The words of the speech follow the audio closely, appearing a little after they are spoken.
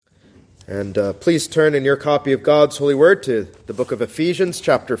And please turn in your copy of God's Holy Word to the book of Ephesians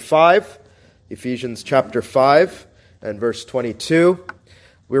chapter 5. Ephesians chapter 5 and verse 22.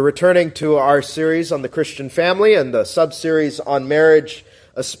 We're returning to our series on the Christian family and the sub-series on marriage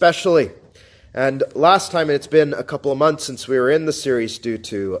especially. And last time, it's been a couple of months since we were in the series due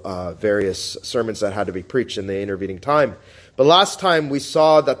to various sermons that had to be preached in the intervening time. But last time we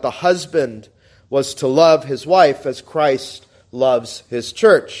saw that the husband was to love his wife as Christ loves his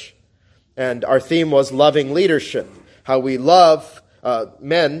church. And our theme was loving leadership, how we love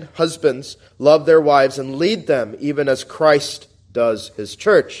men, husbands, love their wives and lead them even as Christ does his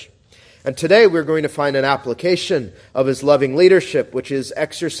church. And today we're going to find an application of his loving leadership, which is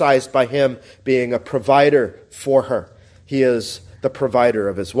exercised by him being a provider for her. He is the provider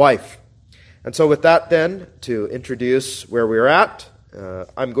of his wife. And so with that then, to introduce where we're at,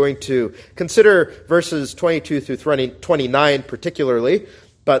 I'm going to consider verses 22 through 29 particularly,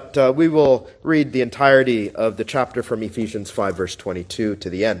 but we will read the entirety of the chapter from Ephesians 5, verse 22 to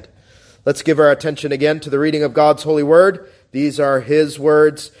the end. Let's give our attention again to the reading of God's holy word. These are his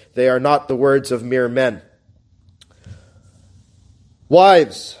words. They are not the words of mere men.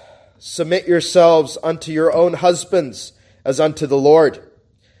 Wives, submit yourselves unto your own husbands as unto the Lord.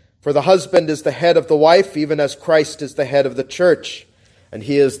 For the husband is the head of the wife, even as Christ is the head of the church, and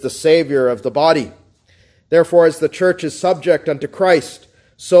he is the Savior of the body. Therefore, as the church is subject unto Christ,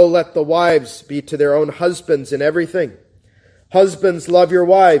 so let the wives be to their own husbands in everything. Husbands, love your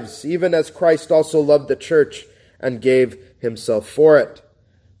wives, even as Christ also loved the church and gave himself for it,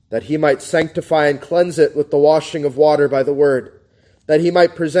 that he might sanctify and cleanse it with the washing of water by the word, that he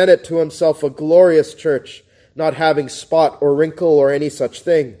might present it to himself a glorious church, not having spot or wrinkle or any such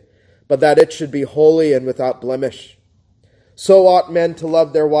thing, but that it should be holy and without blemish. So ought men to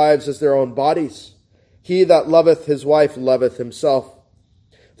love their wives as their own bodies. He that loveth his wife loveth himself.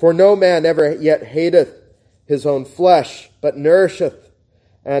 For no man ever yet hateth his own flesh, but nourisheth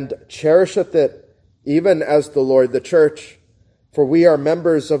and cherisheth it, even as the Lord the church. For we are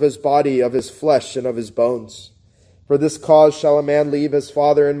members of his body, of his flesh, and of his bones. For this cause shall a man leave his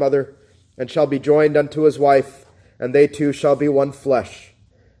father and mother, and shall be joined unto his wife, and they two shall be one flesh.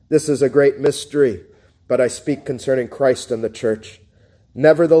 This is a great mystery, but I speak concerning Christ and the church.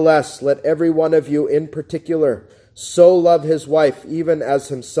 Nevertheless, let every one of you in particular so love his wife even as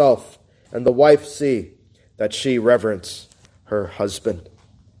himself, and the wife see that she reverence her husband.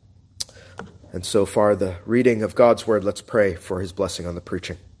 And so far the reading of God's word. Let's pray for his blessing on the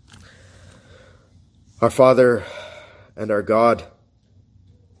preaching. Our Father and our God,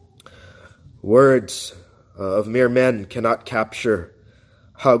 words of mere men cannot capture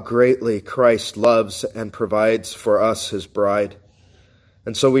how greatly Christ loves and provides for us, his bride.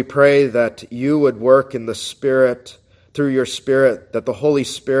 And so we pray that you would work in the Spirit, through your Spirit, that the Holy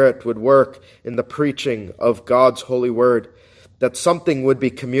Spirit would work in the preaching of God's holy word, that something would be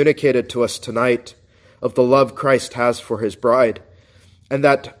communicated to us tonight of the love Christ has for his bride, and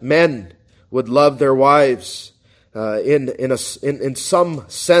that men would love their wives in some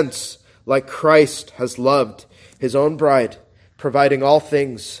sense like Christ has loved his own bride, providing all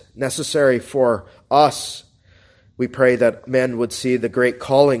things necessary for us. We pray that men would see the great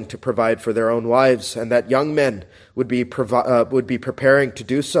calling to provide for their own wives, and that young men would be preparing to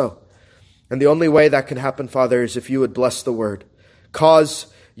do so. And the only way that can happen, Father, is if you would bless the word.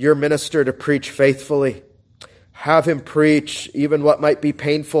 Cause your minister to preach faithfully. Have him preach even what might be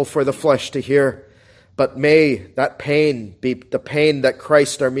painful for the flesh to hear. But may that pain be the pain that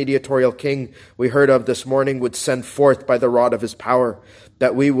Christ, our mediatorial King, we heard of this morning, would send forth by the rod of his power,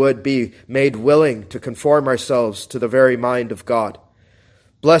 that we would be made willing to conform ourselves to the very mind of God.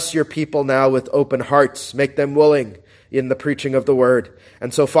 Bless your people now with open hearts. Make them willing in the preaching of the word.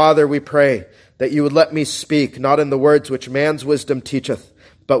 And so, Father, we pray that you would let me speak, not in the words which man's wisdom teacheth,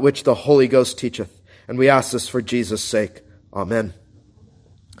 but which the Holy Ghost teacheth. And we ask this for Jesus' sake. Amen.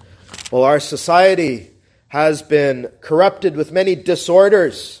 Well, our society has been corrupted with many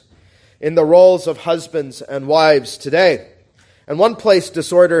disorders in the roles of husbands and wives today. And one place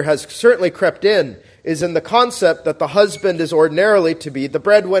disorder has certainly crept in is in the concept that the husband is ordinarily to be the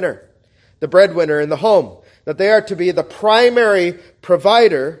breadwinner in the home, that they are to be the primary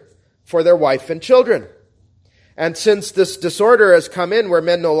provider for their wife and children. And since this disorder has come in where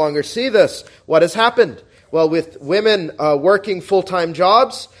men no longer see this, what has happened? Well, with women working full-time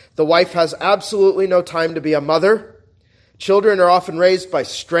jobs, the wife has absolutely no time to be a mother. Children are often raised by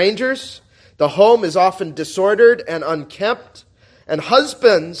strangers. The home is often disordered and unkempt. And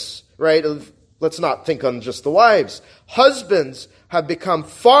husbands, right, let's not think on just the wives. Husbands have become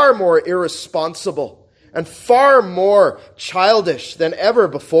far more irresponsible and far more childish than ever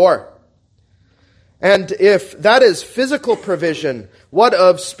before. And if that is physical provision, what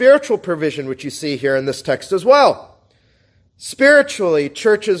of spiritual provision, which you see here in this text as well? Spiritually,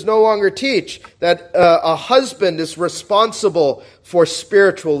 churches no longer teach that a husband is responsible for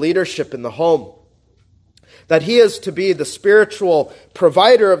spiritual leadership in the home. That he is to be the spiritual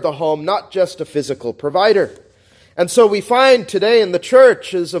provider of the home, not just a physical provider. And so we find today in the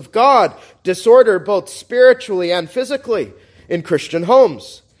churches of God disorder both spiritually and physically in Christian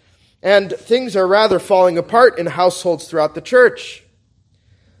homes. And things are rather falling apart in households throughout the church.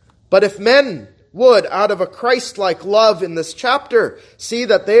 But if men would, out of a Christ-like love in this chapter, see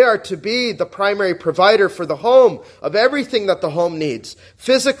that they are to be the primary provider for the home of everything that the home needs,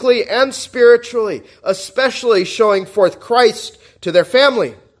 physically and spiritually, especially showing forth Christ to their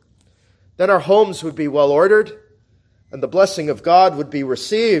family, then our homes would be well ordered, and the blessing of God would be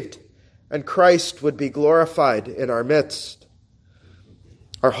received, and Christ would be glorified in our midst.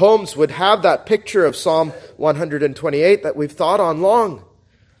 Our homes would have that picture of Psalm 128 that we've thought on long,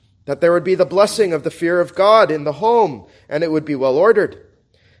 that there would be the blessing of the fear of God in the home, and it would be well ordered.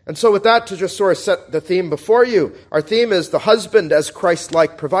 And so with that, to just sort of set the theme before you, our theme is the husband as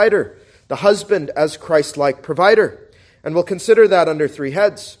Christ-like provider. The husband as Christ-like provider. And we'll consider that under three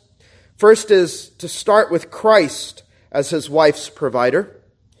heads. First is to start with Christ as his wife's provider.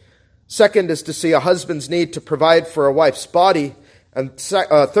 Second is to see a husband's need to provide for a wife's body. And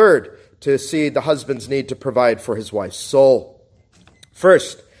third, to see the husband's need to provide for his wife's soul.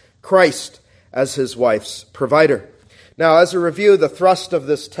 First, Christ as his wife's provider. Now, as a review, the thrust of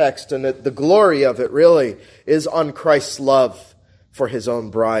this text and the glory of it really is on Christ's love for his own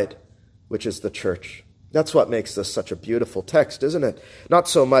bride, which is the church. That's what makes this such a beautiful text, isn't it? Not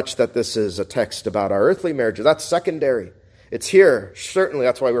so much that this is a text about our earthly marriages. That's secondary. It's here, certainly.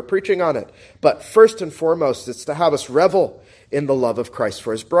 That's why we're preaching on it. But first and foremost, it's to have us revel in the love of Christ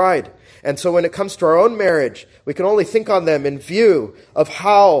for his bride. And so when it comes to our own marriage, we can only think on them in view of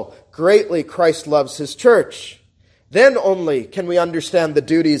how greatly Christ loves his church. Then only can we understand the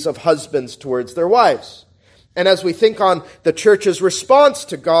duties of husbands towards their wives. And as we think on the church's response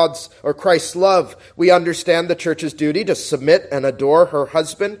to God's or Christ's love, we understand the church's duty to submit and adore her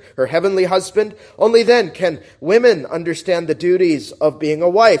husband, her heavenly husband. Only then can women understand the duties of being a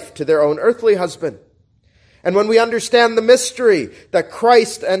wife to their own earthly husband. And when we understand the mystery that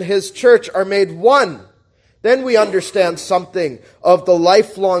Christ and his church are made one, then we understand something of the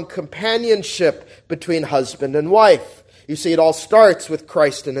lifelong companionship between husband and wife. You see, it all starts with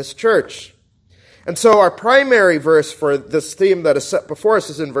Christ and his church. And so our primary verse for this theme that is set before us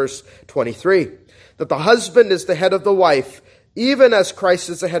is in verse 23, that the husband is the head of the wife, even as Christ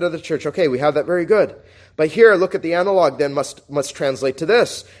is the head of the church. Okay, we have that very good. But here, look at the analog then must translate to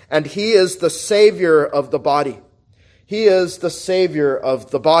this. And he is the Savior of the body. He is the Savior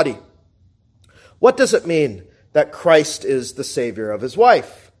of the body. What does it mean that Christ is the Savior of his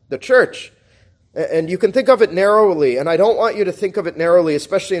wife, the church? And you can think of it narrowly, and I don't want you to think of it narrowly,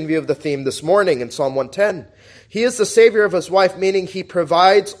 especially in view of the theme this morning in Psalm 110. He is the Savior of his wife, meaning he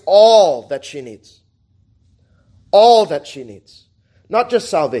provides all that she needs. All that she needs. Not just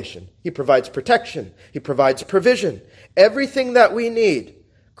salvation. He provides protection. He provides provision. Everything that we need,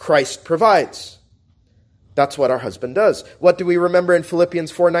 Christ provides. That's what our husband does. What do we remember in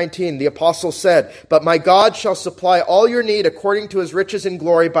Philippians 4:19? The apostle said, "But my God shall supply all your need according to his riches in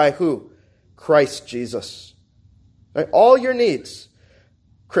glory by who? Christ Jesus." Right? All your needs,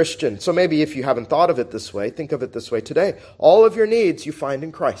 Christian. So maybe if you haven't thought of it this way, think of it this way today. All of your needs you find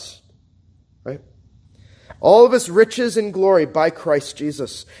in Christ. Right? All of his riches in glory by Christ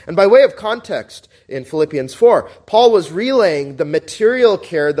Jesus. And by way of context, in Philippians 4, Paul was relaying the material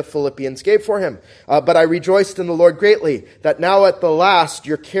care the Philippians gave for him. But I rejoiced in the Lord greatly, that now at the last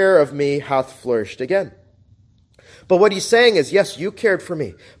your care of me hath flourished again. But what he's saying is, yes, you cared for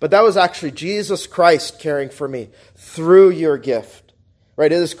me, but that was actually Jesus Christ caring for me through your gift.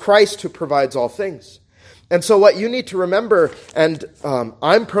 Right? It is Christ who provides all things. And so what you need to remember, and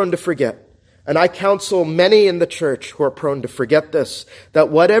I'm prone to forget, and I counsel many in the church who are prone to forget this, that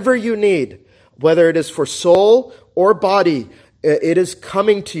whatever you need, whether it is for soul or body, it is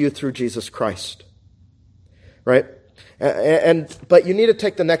coming to you through Jesus Christ. Right? But you need to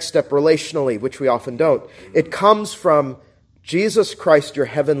take the next step relationally, which we often don't. It comes from Jesus Christ, your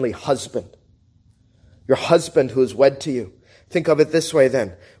heavenly husband. Your husband who is wed to you. Think of it this way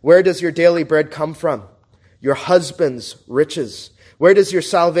then. Where does your daily bread come from? Your husband's riches. Where does your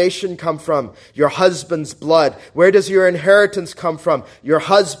salvation come from? Your husband's blood. Where does your inheritance come from? Your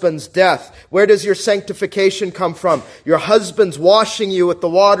husband's death. Where does your sanctification come from? Your husband's washing you with the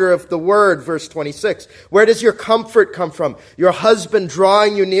water of the word, verse 26. Where does your comfort come from? Your husband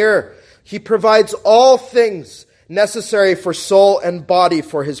drawing you near He provides all things necessary for soul and body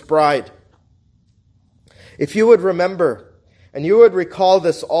for his bride. If you would remember, and you would recall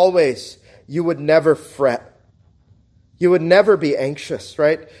this always, you would never fret. You would never be anxious,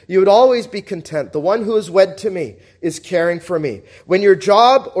 right? You would always be content. The one who is wed to me is caring for me. When your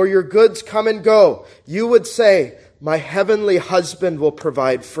job or your goods come and go, you would say, my heavenly husband will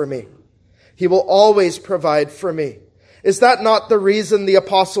provide for me. He will always provide for me. Is that not the reason the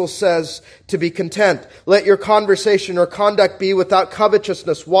apostle says to be content? Let your conversation or conduct be without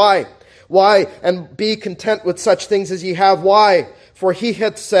covetousness. Why? Why? And be content with such things as ye have. Why? For he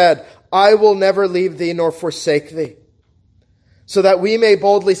hath said, I will never leave thee nor forsake thee. So that we may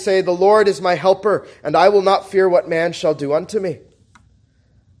boldly say, the Lord is my helper, and I will not fear what man shall do unto me.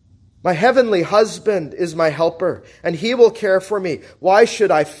 My heavenly husband is my helper, and he will care for me. Why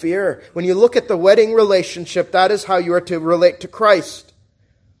should I fear? When you look at the wedding relationship, that is how you are to relate to Christ.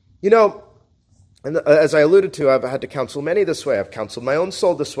 You know, and as I alluded to, I've had to counsel many this way. I've counseled my own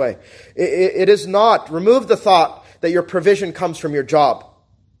soul this way. It is not, remove the thought that your provision comes from your job.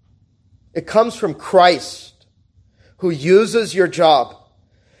 It comes from Christ, who uses your job.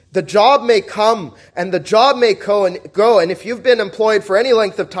 The job may come and the job may go, and if you've been employed for any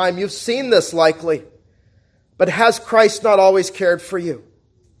length of time, you've seen this likely. But has Christ not always cared for you?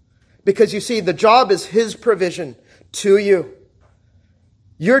 Because you see, the job is his provision to you.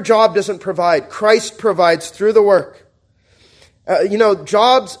 Your job doesn't provide. Christ provides through the work.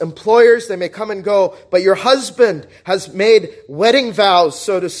 Jobs, employers, they may come and go, but your husband has made wedding vows,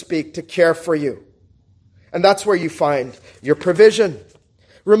 so to speak, to care for you. And that's where you find your provision.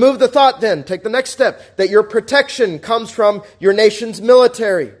 Remove the thought then, take the next step, that your protection comes from your nation's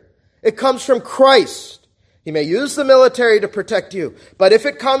military. It comes from Christ. He may use the military to protect you, but if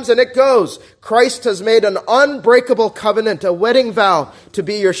it comes and it goes, Christ has made an unbreakable covenant, a wedding vow to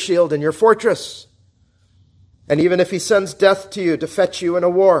be your shield and your fortress. And even if he sends death to you to fetch you in a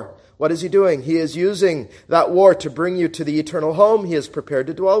war, what is he doing? He is using that war to bring you to the eternal home he is prepared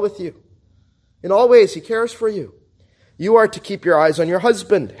to dwell with you. In all ways, he cares for you. You are to keep your eyes on your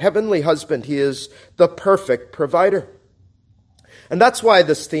husband, heavenly husband. He is the perfect provider. And that's why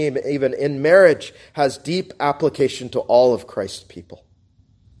this theme, even in marriage, has deep application to all of Christ's people.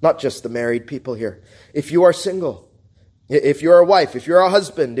 Not just the married people here. If you are single, if you're a wife, if you're a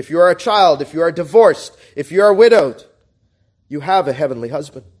husband, if you're a child, if you are divorced, if you are widowed, you have a heavenly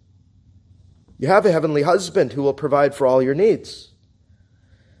husband. You have a heavenly husband who will provide for all your needs.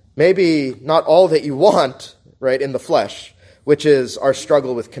 Maybe not all that you want, right, in the flesh, which is our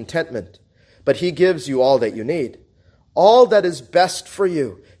struggle with contentment. But he gives you all that you need. All that is best for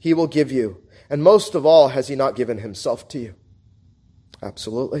you, he will give you. And most of all, has he not given himself to you?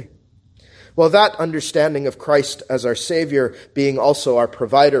 Absolutely. Well, that understanding of Christ as our Savior, being also our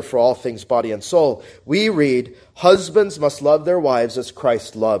provider for all things body and soul, we read, husbands must love their wives as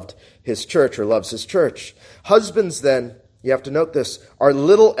Christ loved his church, or loves his church. Husbands then, you have to note this, are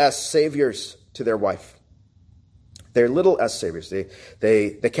little s saviors to their wife. They're little s saviors.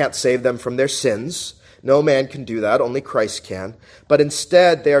 They can't save them from their sins. No man can do that. Only Christ can. But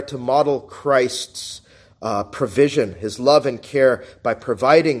instead, they are to model Christ's provision, his love and care, by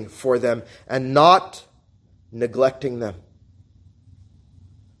providing for them and not neglecting them.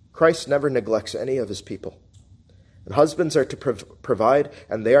 Christ never neglects any of his people. And husbands are to provide,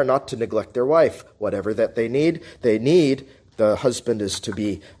 and they are not to neglect their wife. Whatever that they need, the husband is to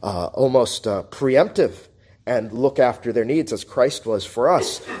be almost preemptive and look after their needs as Christ was for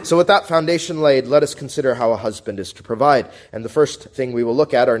us. So with that foundation laid, let us consider how a husband is to provide. And the first thing we will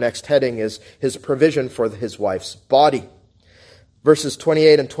look at, our next heading, is his provision for his wife's body. Verses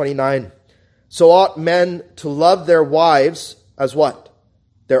 28 and 29. So ought men to love their wives as what?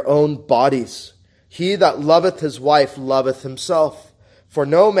 Their own bodies. He that loveth his wife loveth himself. For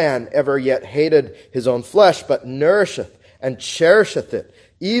no man ever yet hated his own flesh, but nourisheth and cherisheth it,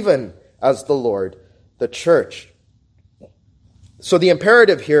 even as the Lord the church. So the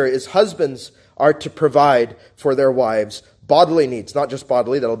imperative here is husbands are to provide for their wives bodily needs, not just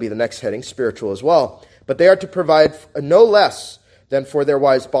bodily, that'll be the next heading, spiritual as well, but they are to provide no less than for their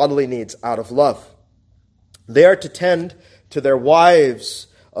wives bodily needs out of love. They are to tend to their wives'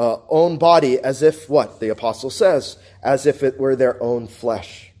 own body as if, what the apostle says, as if it were their own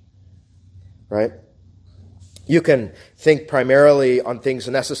flesh, right? You can think primarily on things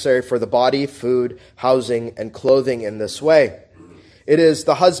necessary for the body, food, housing, and clothing in this way. It is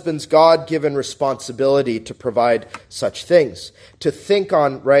the husband's God-given responsibility to provide such things. To think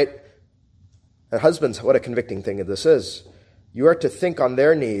on, right? And husbands, what a convicting thing this is. You are to think on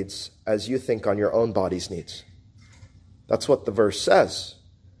their needs as you think on your own body's needs. That's what the verse says.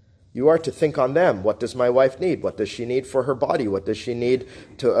 You are to think on them. What does my wife need? What does she need for her body? What does she need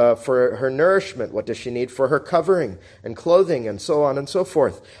for her nourishment? What does she need for her covering and clothing, and so on and so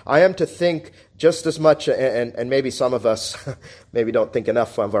forth? I am to think just as much, and maybe some of us maybe don't think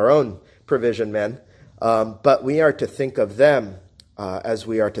enough of our own provision men, but we are to think of them as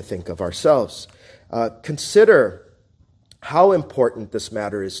we are to think of ourselves. Consider how important this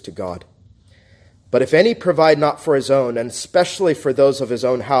matter is to God. But if any provide not for his own, and especially for those of his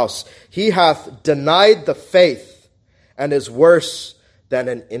own house, he hath denied the faith and is worse than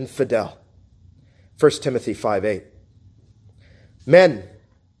an infidel. 1 Timothy 5:8. Men,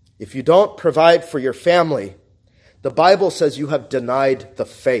 if you don't provide for your family, the Bible says you have denied the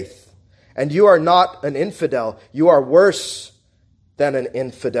faith. And you are not an infidel. You are worse than an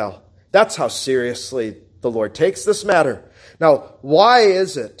infidel. That's how seriously the Lord takes this matter. Now, why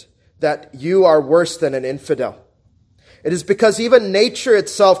is it that you are worse than an infidel? It is because even nature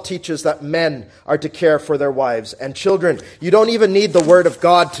itself teaches that men are to care for their wives and children. You don't even need the word of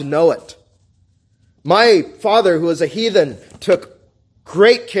God to know it. My father, who was a heathen, took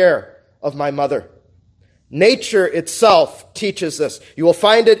great care of my mother. Nature itself teaches this. You will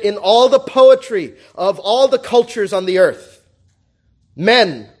find it in all the poetry of all the cultures on the earth.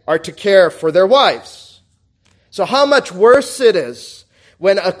 Men are to care for their wives. So how much worse it is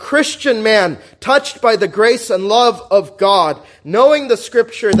when a Christian man, touched by the grace and love of God, knowing the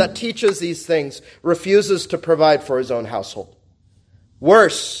scripture that teaches these things, refuses to provide for his own household.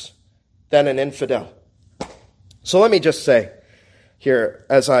 Worse than an infidel. So let me just say here,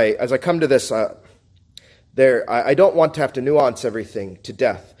 as I come to this, I don't want to have to nuance everything to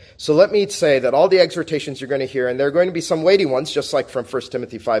death. So let me say that all the exhortations you're going to hear, and there are going to be some weighty ones, just like from 1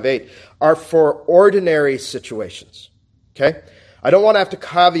 Timothy 5:8, are for ordinary situations. Okay? I don't want to have to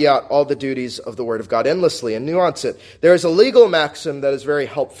caveat all the duties of the Word of God endlessly and nuance it. There is a legal maxim that is very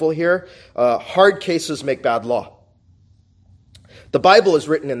helpful here. Hard cases make bad law. The Bible is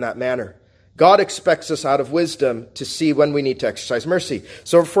written in that manner. God expects us out of wisdom to see when we need to exercise mercy.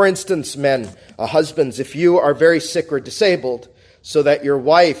 So, for instance, men, husbands, if you are very sick or disabled so that your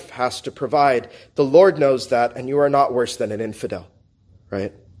wife has to provide, the Lord knows that, and you are not worse than an infidel,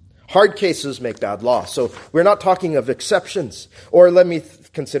 right? Hard cases make bad law. So we're not talking of exceptions. Or let me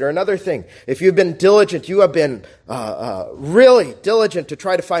consider another thing. If you've been diligent, you have been really diligent to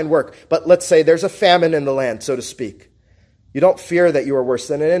try to find work, but let's say there's a famine in the land, so to speak. You don't fear that you are worse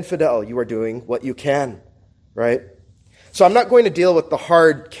than an infidel. You are doing what you can, right? So I'm not going to deal with the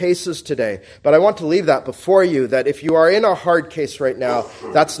hard cases today, but I want to leave that before you, that if you are in a hard case right now,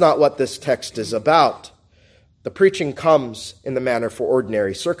 that's not what this text is about. The preaching comes in the manner for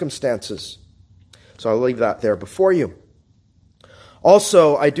ordinary circumstances. So I'll leave that there before you.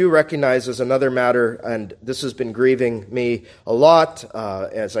 Also, I do recognize as another matter, and this has been grieving me a lot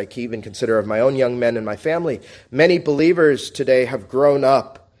as I even consider of my own young men in my family. Many believers today have grown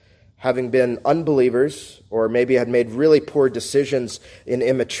up having been unbelievers, or maybe had made really poor decisions in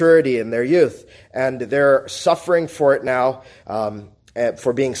immaturity in their youth, and they're suffering for it now,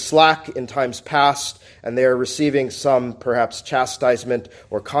 for being slack in times past, and they are receiving some perhaps chastisement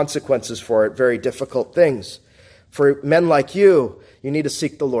or consequences for it, very difficult things. For men like you need to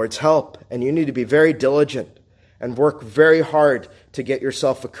seek the Lord's help, and you need to be very diligent and work very hard to get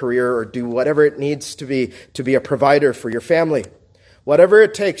yourself a career or do whatever it needs to be a provider for your family. Whatever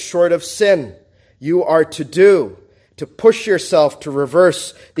it takes short of sin, you are to do to push yourself to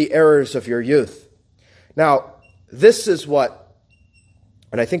reverse the errors of your youth. Now, this is what,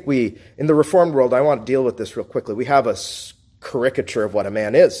 and I think in the Reformed world, I want to deal with this real quickly. We have a caricature of what a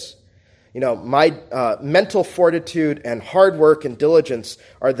man is. My mental fortitude and hard work and diligence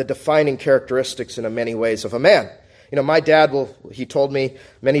are the defining characteristics in many ways of a man. My dad he told me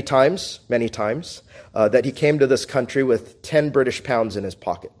many times, that he came to this country with 10 British pounds in his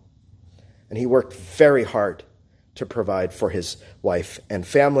pocket. And he worked very hard to provide for his wife and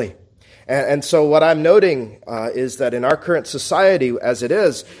family. And so what I'm noting is that in our current society, as it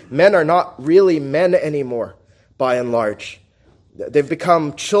is, men are not really men anymore, by and large. They've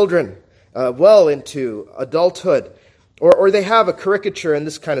become children well into adulthood. Or they have a caricature, and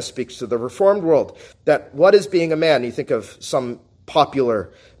this kind of speaks to the Reformed world, that what is being a man? You think of some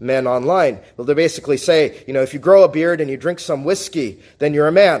popular men online. Well, they basically say, if you grow a beard and you drink some whiskey, then you're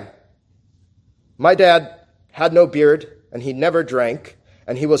a man. My dad had no beard, and he never drank,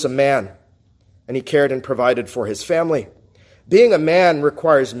 and he was a man, and he cared and provided for his family. Being a man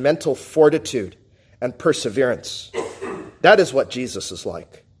requires mental fortitude and perseverance. That is what Jesus is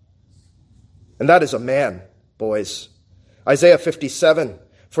like. And that is a man, boys. Isaiah 57,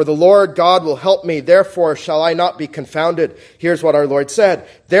 For the Lord God will help me, therefore shall I not be confounded. Here's what our Lord said.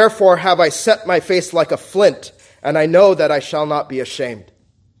 Therefore have I set my face like a flint, and I know that I shall not be ashamed.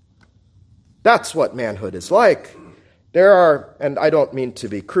 That's what manhood is like. There are, and I don't mean to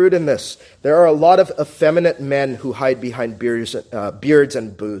be crude in this, there are a lot of effeminate men who hide behind beards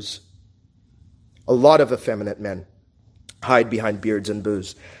and booze. A lot of effeminate men hide behind beards and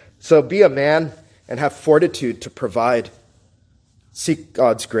booze. So be a man and have fortitude to provide. Seek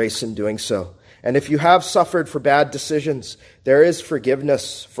God's grace in doing so. And if you have suffered for bad decisions, there is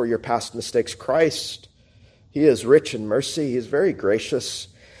forgiveness for your past mistakes. Christ, he is rich in mercy. He is very gracious,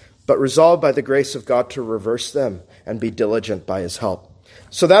 but resolve by the grace of God to reverse them and be diligent by his help.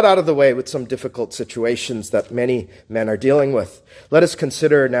 So that out of the way with some difficult situations that many men are dealing with, let us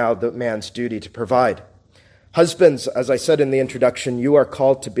consider now the man's duty to provide. Husbands, as I said in the introduction, you are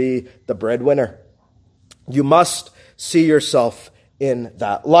called to be the breadwinner. You must see yourself in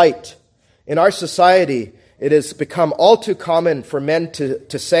that light. In our society, it has become all too common for men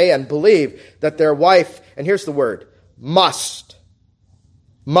to say and believe that their wife, and here's the word, must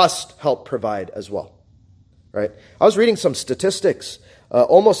help provide as well. Right? I was reading some statistics.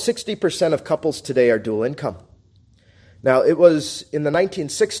 Almost 60% of couples today are dual income. Now, it was in the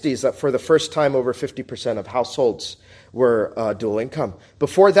 1960s that for the first time over 50% of households were dual income.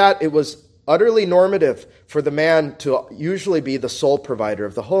 Before that, it was utterly normative for the man to usually be the sole provider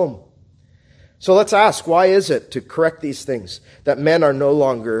of the home. So let's ask, why is it, to correct these things, that men are no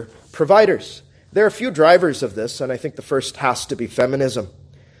longer providers? There are a few drivers of this, and I think the first has to be feminism.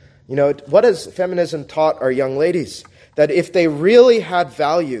 You know, what has feminism taught our young ladies? That if they really had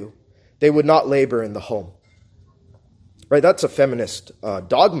value, they would not labor in the home. Right? That's a feminist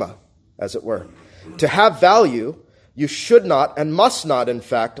dogma, as it were. To have value, you should not and must not, in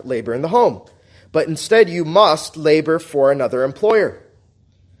fact, labor in the home. But instead, you must labor for another employer.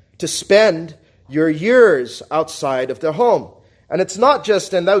 To spend your years outside of the home. And it's not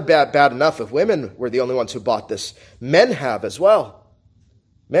just, and that would be bad enough if women were the only ones who bought this. Men have as well.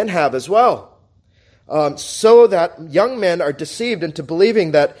 Men have as well. So that young men are deceived into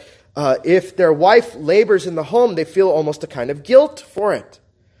believing that if their wife labors in the home, they feel almost a kind of guilt for it.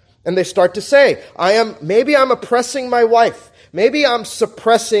 And they start to say, maybe I'm oppressing my wife. Maybe I'm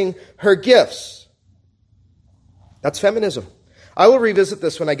suppressing her gifts. That's feminism. I will revisit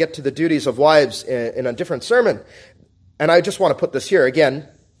this when I get to the duties of wives in a different sermon. And I just want to put this here again.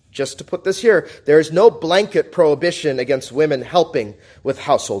 Just to put this here, there is no blanket prohibition against women helping with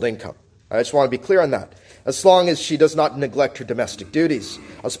household income. I just want to be clear on that. As long as she does not neglect her domestic duties.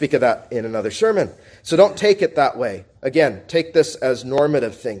 I'll speak of that in another sermon. So don't take it that way. Again, take this as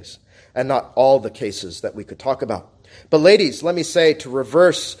normative things and not all the cases that we could talk about. But ladies, let me say, to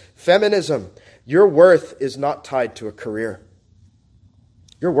reverse feminism, your worth is not tied to a career.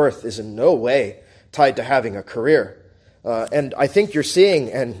 Your worth is in no way tied to having a career. And I think you're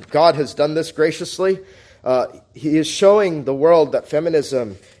seeing, and God has done this graciously, he is showing the world that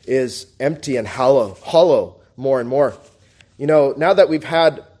feminism is empty and hollow more and more. You know, now that we've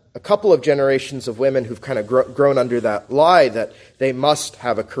had a couple of generations of women who've kind of grown under that lie that they must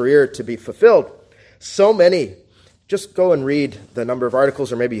have a career to be fulfilled, so many, just go and read the number of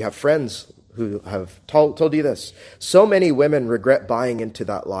articles, or maybe you have friends who have told you this. So many women regret buying into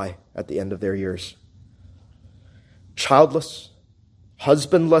that lie at the end of their years. Childless,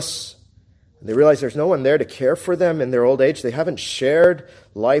 husbandless, and they realize there's no one there to care for them in their old age. They haven't shared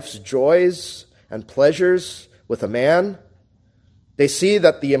life's joys and pleasures with a man. They see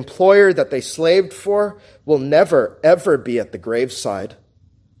that the employer that they slaved for will never, ever be at the graveside.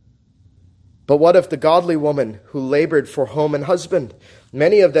 But what of the godly woman who labored for home and husband?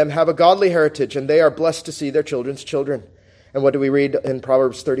 Many of them have a godly heritage, and they are blessed to see their children's children. And what do we read in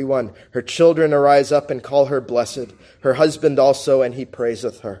Proverbs 31? Her children arise up and call her blessed, her husband also, and he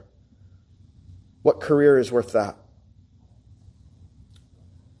praiseth her. What career is worth that?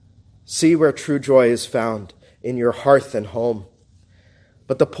 See where true joy is found, in your hearth and home.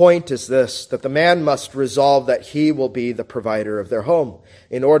 But the point is this, that the man must resolve that he will be the provider of their home,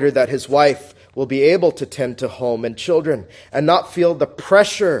 in order that his wife will be able to tend to home and children, and not feel the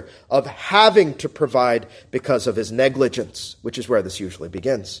pressure of having to provide because of his negligence, which is where this usually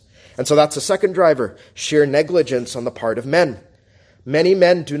begins. And so that's the second driver, sheer negligence on the part of men. Many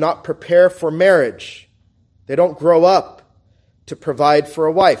men do not prepare for marriage. They don't grow up to provide for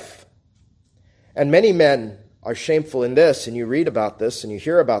a wife. And many men are shameful in this, and you read about this, and you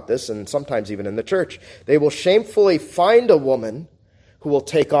hear about this, and sometimes even in the church. They will shamefully find a woman who will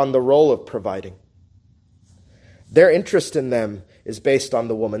take on the role of providing. Their interest in them is based on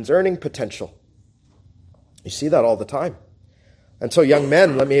the woman's earning potential. You see that all the time. And so, young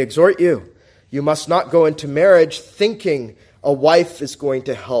men, let me exhort you. You must not go into marriage thinking a wife is going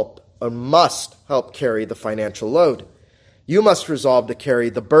to help or must help carry the financial load. You must resolve to carry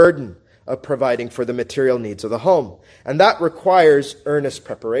the burden of providing for the material needs of the home. And that requires earnest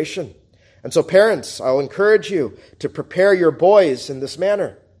preparation. And so, parents, I'll encourage you to prepare your boys in this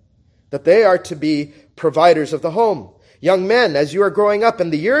manner, that they are to be providers of the home. Young men, as you are growing up,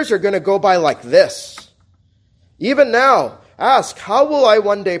 and the years are going to go by like this. Even now, ask, how will I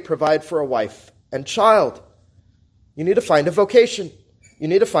one day provide for a wife and child? You need to find a vocation. You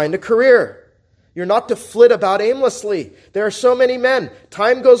need to find a career. You're not to flit about aimlessly. There are so many men.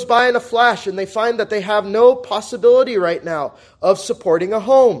 Time goes by in a flash and they find that they have no possibility right now of supporting a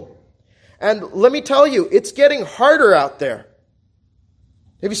home. And let me tell you, it's getting harder out there.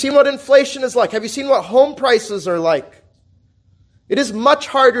 Have you seen what inflation is like? Have you seen what home prices are like? It is much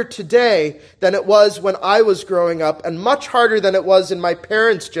harder today than it was when I was growing up, and much harder than it was in my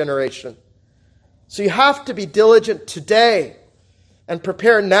parents' generation. So you have to be diligent today and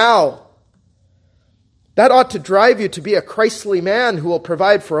prepare now. That ought to drive you to be a Christly man who will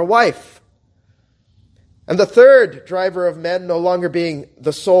provide for a wife. And the third driver of men no longer being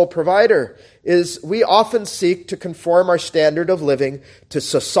the sole provider is we often seek to conform our standard of living to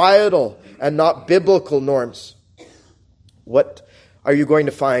societal and not biblical norms. What are you going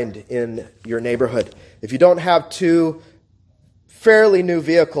to find in your neighborhood? If you don't have 2 fairly new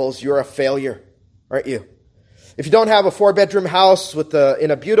vehicles, you're a failure, aren't you? If you don't have a 4-bedroom house in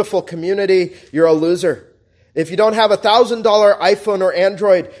a beautiful community, you're a loser. If you don't have a $1,000 iPhone or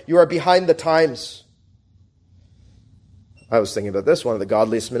Android, you are behind the times. I was thinking about this. One of the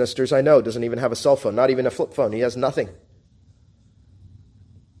godliest ministers I know doesn't even have a cell phone, not even a flip phone. He has nothing.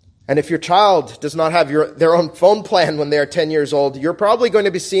 And if your child does not have their own phone plan when they are 10 years old, you're probably going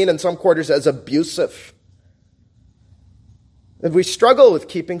to be seen in some quarters as abusive. And we struggle with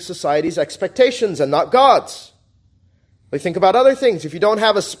keeping society's expectations and not God's. We think about other things. If you don't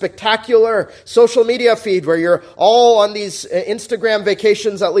have a spectacular social media feed where you're all on these Instagram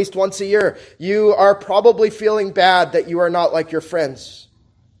vacations at least once a year, you are probably feeling bad that you are not like your friends.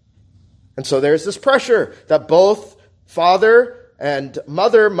 And so there's this pressure that both father and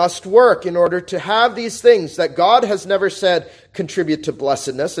mother must work in order to have these things that God has never said contribute to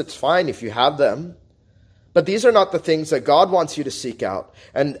blessedness. It's fine if you have them. But these are not the things that God wants you to seek out.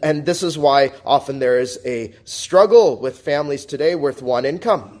 And this is why often there is a struggle with families today with one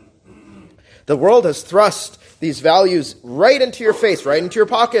income. The world has thrust these values right into your face, right into your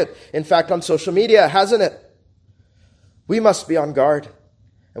pocket. In fact, on social media, hasn't it? We must be on guard.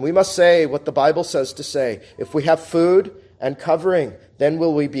 And we must say what the Bible says to say. If we have food and covering, then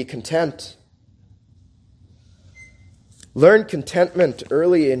will we be content. Learn contentment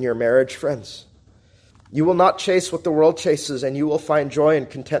early in your marriage, friends. You will not chase what the world chases, and you will find joy and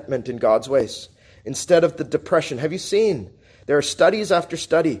contentment in God's ways instead of the depression. Have you seen? There are studies after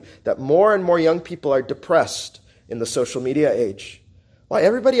study that more and more young people are depressed in the social media age. Why?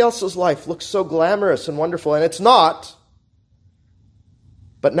 Everybody else's life looks so glamorous and wonderful, and it's not.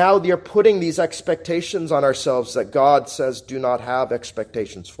 But now they're putting these expectations on ourselves that God says do not have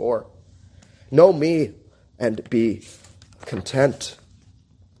expectations for. Know me and be content.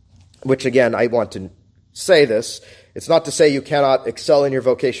 Which again, I want to say this. It's not to say you cannot excel in your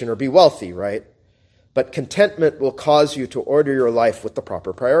vocation or be wealthy, right? But contentment will cause you to order your life with the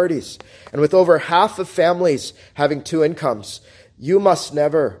proper priorities. And with over half of families having 2 incomes, you must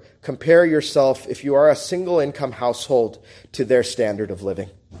never compare yourself, if you are a single income household, to their standard of living.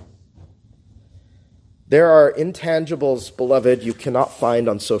 There are intangibles, beloved, you cannot find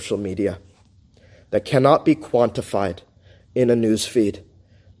on social media that cannot be quantified in a news feed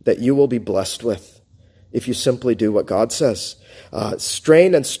that you will be blessed with if you simply do what God says.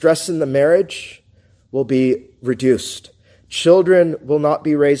 Strain and stress in the marriage will be reduced. Children will not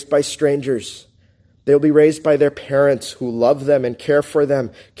be raised by strangers. They'll be raised by their parents who love them and care for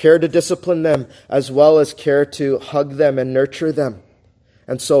them, care to discipline them, as well as care to hug them and nurture them,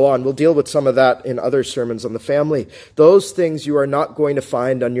 and so on. We'll deal with some of that in other sermons on the family. Those things you are not going to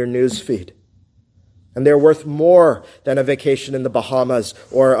find on your news feed. And they're worth more than a vacation in the Bahamas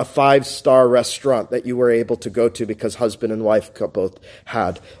or a 5-star restaurant that you were able to go to because husband and wife both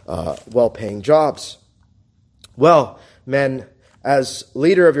had well-paying jobs. Well, men, as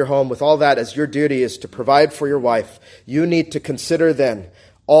leader of your home, with all that as your duty is to provide for your wife, you need to consider then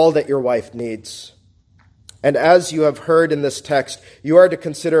all that your wife needs. And as you have heard in this text, you are to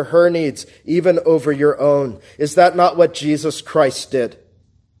consider her needs even over your own. Is that not what Jesus Christ did?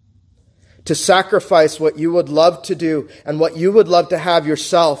 To sacrifice what you would love to do and what you would love to have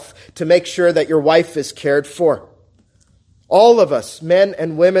yourself to make sure that your wife is cared for. All of us, men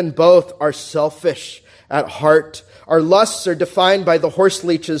and women both, are selfish at heart. Our lusts are defined by the horse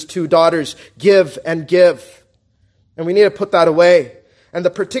leech's two daughters, give and give. And we need to put that away. And the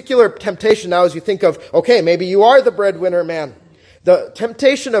particular temptation now as you think of, okay, maybe you are the breadwinner man. The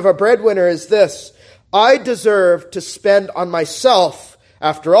temptation of a breadwinner is this: I deserve to spend on myself.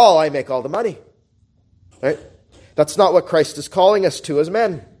 After all, I make all the money. Right? That's not what Christ is calling us to as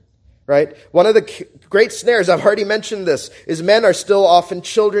men. Right? One of the great snares, I've already mentioned this, is men are still often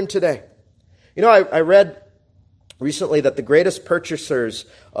children today. You know, I read recently that the greatest purchasers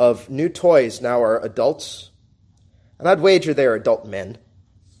of new toys now are adults. And I'd wager they are adult men.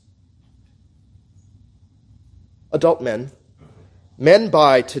 Adult men. Men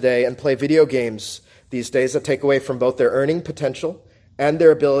buy today and play video games these days that take away from both their earning potential and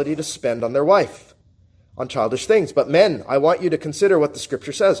their ability to spend on their wife, on childish things. But men, I want you to consider what the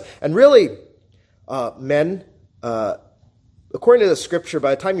Scripture says. And really, men, according to the Scripture,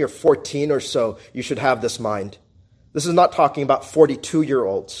 by the time you're 14 or so, you should have this mind. This is not talking about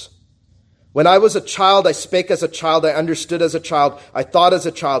 42-year-olds. When I was a child, I spake as a child, I understood as a child, I thought as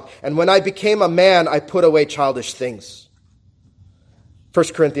a child. And when I became a man, I put away childish things.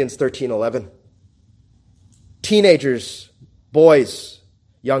 1 Corinthians 13:11. Teenagers, boys,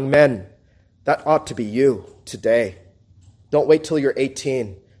 young men, that ought to be you today. Don't wait till you're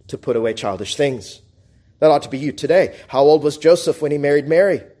 18 to put away childish things. That ought to be you today. How old was Joseph when he married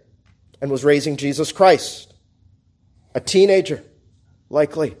Mary and was raising Jesus Christ? A teenager,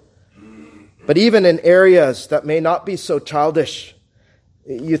 likely. But even in areas that may not be so childish,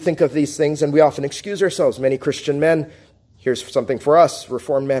 you think of these things and we often excuse ourselves. Many Christian men, here's something for us,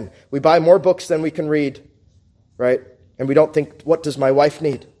 Reformed men. We buy more books than we can read, right? And we don't think, what does my wife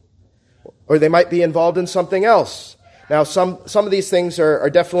need? Or they might be involved in something else. Now, some of these things are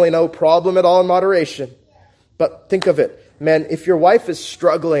definitely no problem at all in moderation. But think of it, men, if your wife is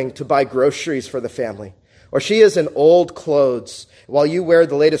struggling to buy groceries for the family, or she is in old clothes while you wear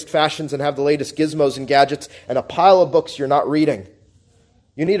the latest fashions and have the latest gizmos and gadgets and a pile of books you're not reading,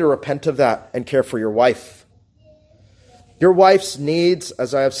 you need to repent of that and care for your wife. Your wife's needs,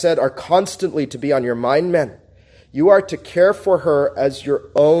 as I have said, are constantly to be on your mind, men. You are to care for her as your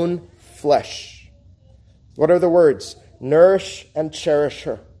own flesh. What are the words? Nourish and cherish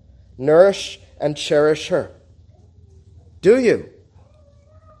her. Nourish and cherish her. Do you?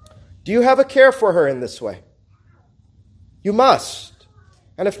 Do you have a care for her in this way? You must.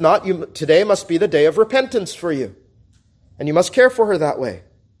 And if not, today must be the day of repentance for you. And you must care for her that way.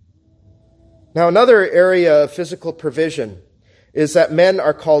 Now, another area of physical provision is that men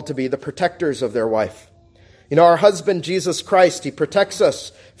are called to be the protectors of their wife. You know, our husband, Jesus Christ, he protects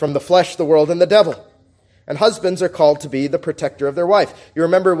us from the flesh, the world, and the devil. And husbands are called to be the protector of their wife. You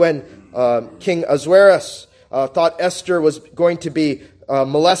remember when King Ahasuerus thought Esther was going to be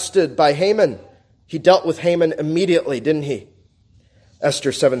molested by Haman. He dealt with Haman immediately, didn't he?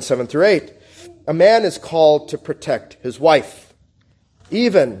 Esther 7:7-8. A man is called to protect his wife,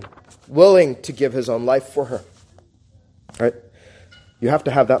 even willing to give his own life for her. Right? You have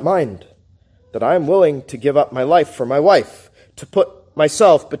to have that mind, that I am willing to give up my life for my wife, to put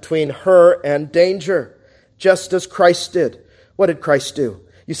myself between her and danger, just as Christ did. What did Christ do?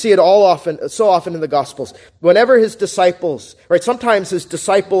 You see it so often in the Gospels. Whenever his disciples, right, sometimes his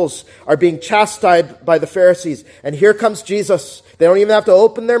disciples are being chastised by the Pharisees, and here comes Jesus. They don't even have to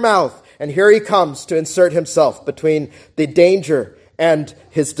open their mouth, and here he comes to insert himself between the danger and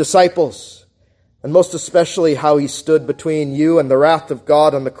his disciples. And most especially how he stood between you and the wrath of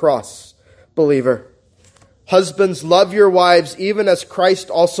God on the cross. Believer, husbands, love your wives even as Christ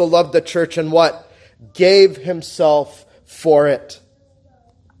also loved the church and what? Gave himself for it.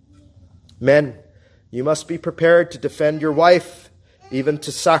 Men, you must be prepared to defend your wife, even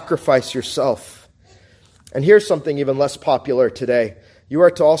to sacrifice yourself. And here's something even less popular today. You are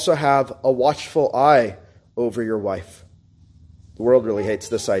to also have a watchful eye over your wife. The world really hates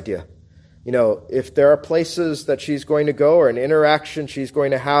this idea. You know, if there are places that she's going to go or an interaction she's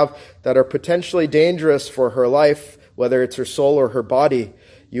going to have that are potentially dangerous for her life, whether it's her soul or her body,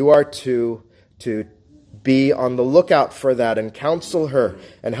 you are to be on the lookout for that and counsel her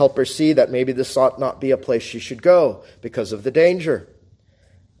and help her see that maybe this ought not be a place she should go because of the danger.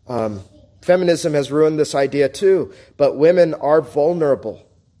 Feminism has ruined this idea too, but women are vulnerable.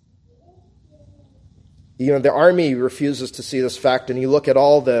 You know, the army refuses to see this fact, and you look at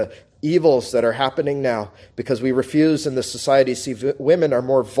all the evils that are happening now because we refuse in this society to see women are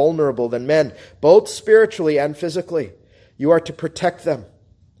more vulnerable than men, both spiritually and physically. You are to protect them.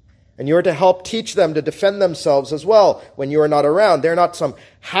 And you are to help teach them to defend themselves as well when you are not around. They're not some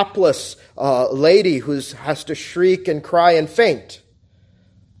hapless lady who has to shriek and cry and faint.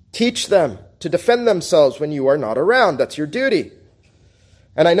 Teach them to defend themselves when you are not around. That's your duty.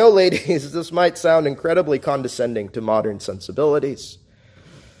 And I know, ladies, this might sound incredibly condescending to modern sensibilities,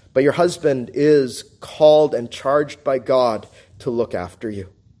 but your husband is called and charged by God to look after you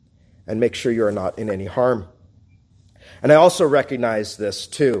and make sure you are not in any harm. And I also recognize this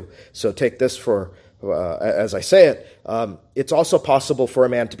too. So take this for, as I say it, it's also possible for a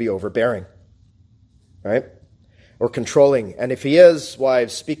man to be overbearing, right? Or controlling. And if he is,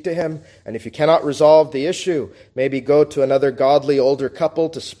 wives, speak to him. And if you cannot resolve the issue, maybe go to another godly older couple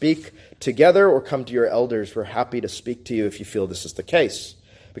to speak together, or come to your elders. We're happy to speak to you if you feel this is the case.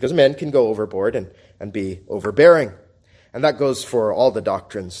 Because men can go overboard and be overbearing. And that goes for all the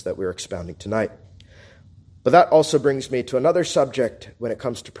doctrines that we're expounding tonight. But that also brings me to another subject when it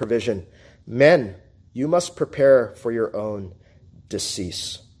comes to provision. Men, you must prepare for your own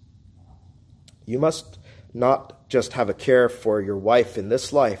decease. You must not just have a care for your wife in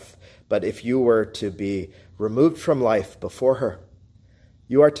this life, but if you were to be removed from life before her,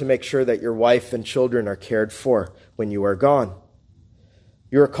 you are to make sure that your wife and children are cared for when you are gone.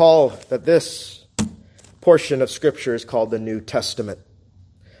 You recall that this portion of Scripture is called the New Testament.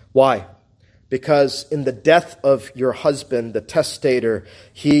 Why? Because in the death of your husband, the testator,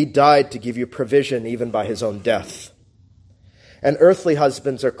 he died to give you provision even by his own death. And earthly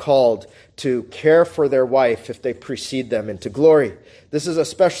husbands are called to care for their wife if they precede them into glory. This is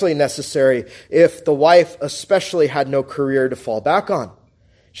especially necessary if the wife especially had no career to fall back on.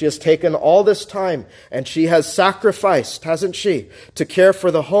 She has taken all this time and she has sacrificed, hasn't she, to care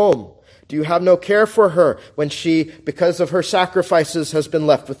for the home. Do you have no care for her when she, because of her sacrifices, has been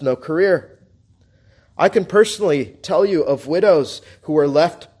left with no career? I can personally tell you of widows who were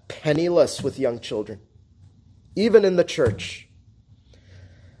left penniless with young children, even in the church.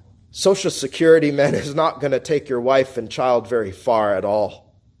 Social Security, men, is not going to take your wife and child very far at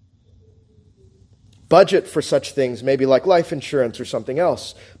all. Budget for such things, maybe like life insurance or something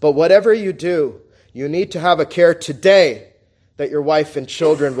else. But whatever you do, you need to have a care today that your wife and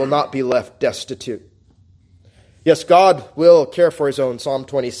children will not be left destitute. Yes, God will care for his own. Psalm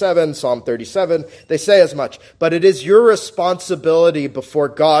 27, Psalm 37, they say as much. But it is your responsibility before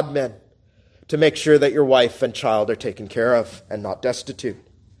God, men, to make sure that your wife and child are taken care of and not destitute.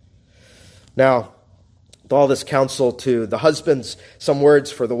 Now, with all this counsel to the husbands, some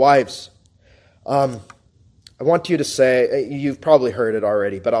words for the wives. I want you to say, you've probably heard it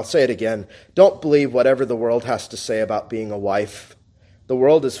already, but I'll say it again. Don't believe whatever the world has to say about being a wife. The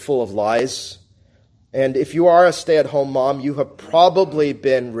world is full of lies. And if you are a stay-at-home mom, you have probably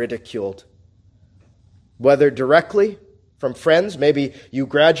been ridiculed. Whether directly from friends, maybe you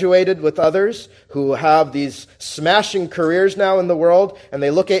graduated with others who have these smashing careers now in the world, and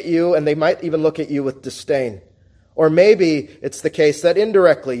they look at you, and they might even look at you with disdain. Or maybe it's the case that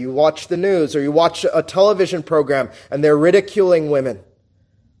indirectly you watch the news or you watch a television program, and they're ridiculing women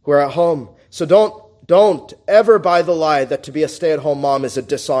who are at home. So don't ever buy the lie that to be a stay-at-home mom is a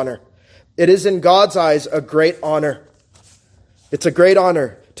dishonor. It is in God's eyes a great honor. It's a great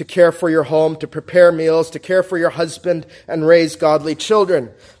honor to care for your home, to prepare meals, to care for your husband, and raise godly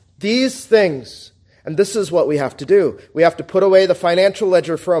children. These things, and this is what we have to do. We have to put away the financial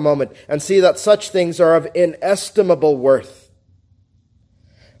ledger for a moment and see that such things are of inestimable worth.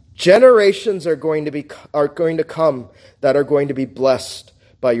 Generations are going to come that are going to be blessed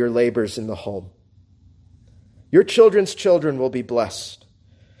by your labors in the home. Your children's children will be blessed.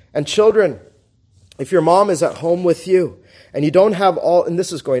 And children, if your mom is at home with you and you don't have all, and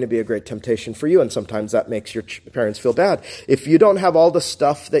this is going to be a great temptation for you, and sometimes that makes your parents feel bad. If you don't have all the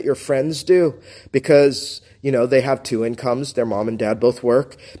stuff that your friends do because, they have two incomes, their mom and dad both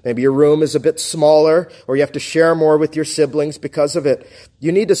work, maybe your room is a bit smaller or you have to share more with your siblings because of it,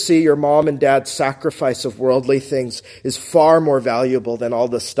 you need to see your mom and dad's sacrifice of worldly things is far more valuable than all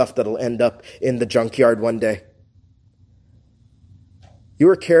the stuff that'll end up in the junkyard one day. You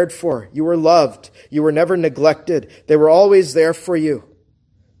were cared for. You were loved. You were never neglected. They were always there for you.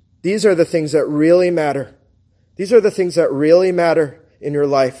 These are the things that really matter. These are the things that really matter in your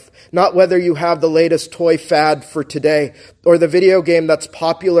life. Not whether you have the latest toy fad for today or the video game that's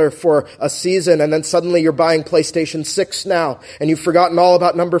popular for a season and then suddenly you're buying PlayStation 6 now and you've forgotten all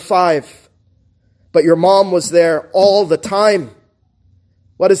about number 5. But your mom was there all the time.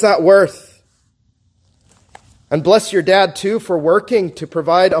 What is that worth? And bless your dad, too, for working to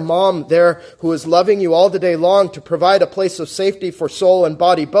provide a mom there who is loving you all the day long, to provide a place of safety for soul and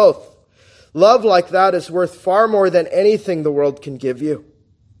body both. Love like that is worth far more than anything the world can give you.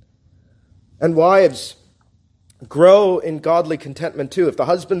 And wives, grow in godly contentment too. If the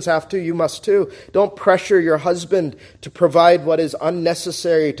husbands have to, you must too. Don't pressure your husband to provide what is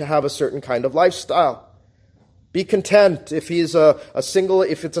unnecessary to have a certain kind of lifestyle. Be content. If it's a single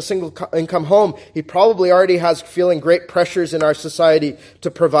income home, he probably already has feeling great pressures in our society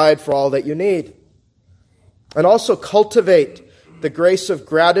to provide for all that you need. And also cultivate the grace of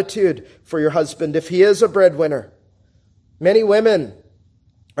gratitude for your husband if he is a breadwinner. Many women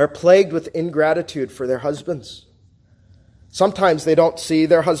are plagued with ingratitude for their husbands. Sometimes they don't see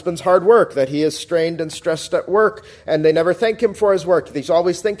their husband's hard work, that he is strained and stressed at work, and they never thank him for his work. He's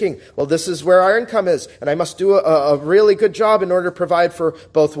always thinking, well, this is where our income is, and I must do a really good job in order to provide for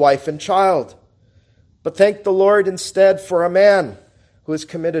both wife and child. But thank the Lord instead for a man who is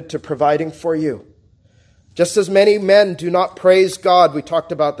committed to providing for you. Just as many men do not praise God, we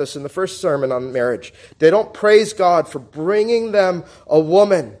talked about this in the first sermon on marriage. They don't praise God for bringing them a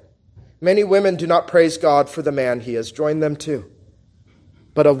woman. Many women do not praise God for the man he has joined them to.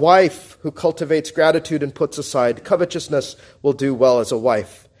 But a wife who cultivates gratitude and puts aside covetousness will do well as a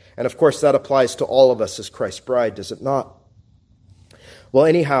wife. And of course that applies to all of us as Christ's bride, does it not? Well,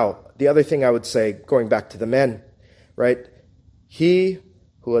 anyhow, the other thing I would say, going back to the men, right? He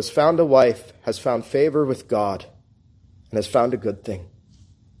who has found a wife has found favor with God and has found a good thing.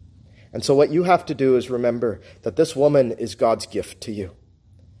 And so what you have to do is remember that this woman is God's gift to you.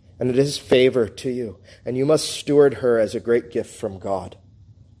 And it is favor to you. And you must steward her as a great gift from God.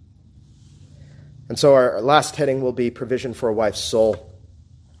 And so our last heading will be provision for a wife's soul.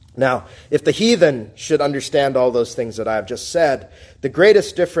 Now, if the heathen should understand all those things that I have just said, the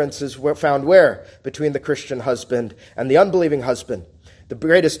greatest difference is found where? Between the Christian husband and the unbelieving husband. The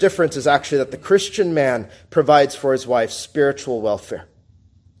greatest difference is actually that the Christian man provides for his wife's spiritual welfare.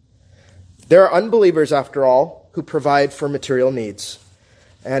 There are unbelievers, after all, who provide for material needs.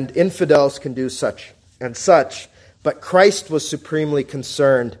 And infidels can do such and such. But Christ was supremely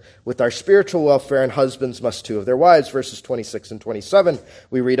concerned with our spiritual welfare, and husbands must too of their wives. Verses 26 and 27,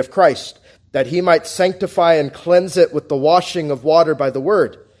 we read of Christ, that he might sanctify and cleanse it with the washing of water by the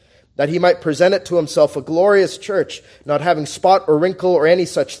word, that he might present it to himself a glorious church, not having spot or wrinkle or any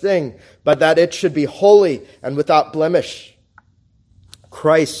such thing, but that it should be holy and without blemish.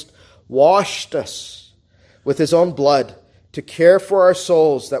 Christ washed us with his own blood to care for our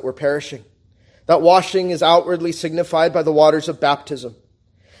souls that were perishing. That washing is outwardly signified by the waters of baptism.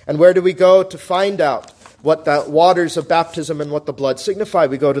 And where do we go to find out what the waters of baptism and what the blood signify?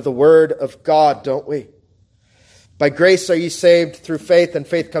 We go to the Word of God, don't we? By grace are ye saved through faith, and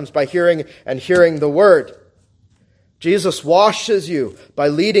faith comes by hearing, and hearing the Word. Jesus washes you by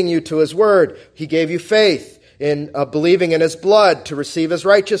leading you to his Word. He gave you faith in believing in his blood, to receive his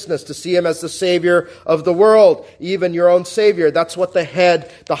righteousness, to see him as the Savior of the world, even your own Savior. That's what the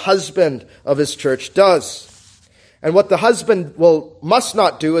head, the husband of his church does. And what the husband must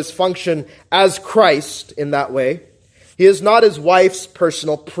not do is function as Christ in that way. He is not his wife's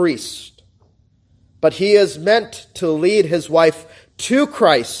personal priest, but he is meant to lead his wife to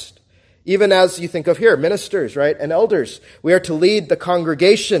Christ, even as you think of here, ministers, right, and elders. We are to lead the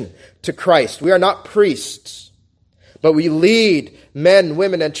congregation to Christ. We are not priests, but we lead men,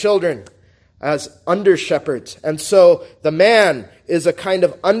 women, and children as under-shepherds. And so the man is a kind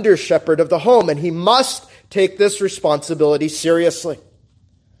of under-shepherd of the home, and he must take this responsibility seriously.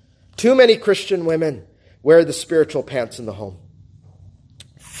 Too many Christian women wear the spiritual pants in the home.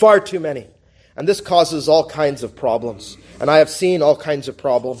 Far too many. And this causes all kinds of problems. And I have seen all kinds of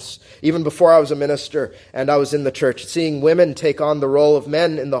problems, even before I was a minister and I was in the church, seeing women take on the role of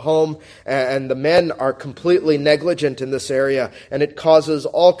men in the home, and the men are completely negligent in this area, and it causes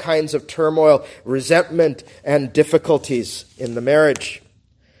all kinds of turmoil, resentment, and difficulties in the marriage.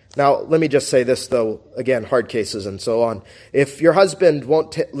 Now, let me just say this, though, again, hard cases and so on. If your husband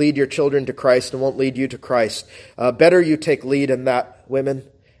won't lead your children to Christ and won't lead you to Christ, better you take lead in that, women,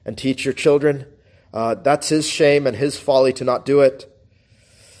 and teach your children. That's his shame and his folly to not do it.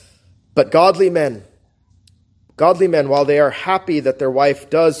 But godly men, while they are happy that their wife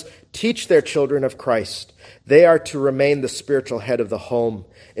does teach their children of Christ, they are to remain the spiritual head of the home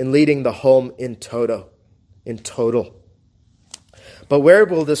in leading the home in total. But where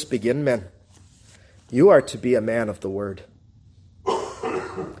will this begin, men? You are to be a man of the word.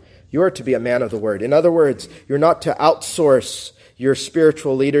 You are to be a man of the word. In other words, you're not to outsource your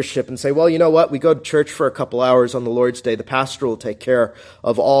spiritual leadership and say, well, you know what? We go to church for a couple hours on the Lord's Day. The pastor will take care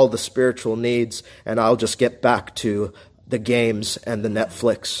of all the spiritual needs, and I'll just get back to the games and the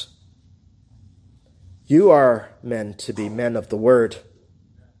Netflix. You are meant to be men of the word.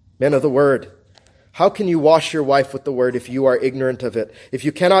 Men of the word. How can you wash your wife with the word if you are ignorant of it? If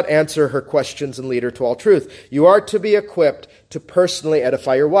you cannot answer her questions and lead her to all truth? You are to be equipped to personally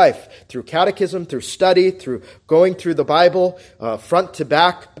edify your wife through catechism, through study, through going through the Bible, front to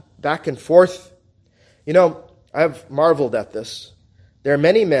back, back and forth. You know, I've marveled at this. There are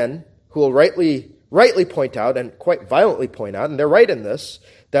many men who will rightly point out, and quite violently point out, and they're right in this,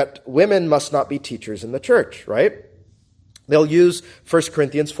 that women must not be teachers in the church, right? They'll use 1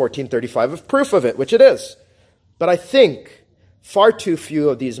 Corinthians 14:35 as proof of it, which it is. But I think far too few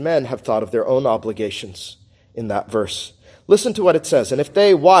of these men have thought of their own obligations in that verse. Listen to what it says. And if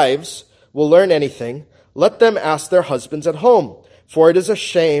they, wives, will learn anything, let them ask their husbands at home, for it is a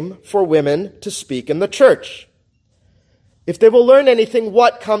shame for women to speak in the church. If they will learn anything,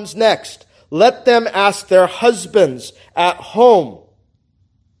 what comes next? Let them ask their husbands at home.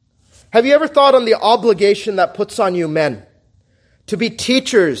 Have you ever thought on the obligation that puts on you men to be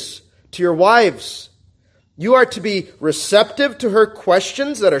teachers to your wives? You are to be receptive to her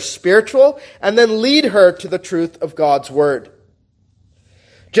questions that are spiritual and then lead her to the truth of God's word.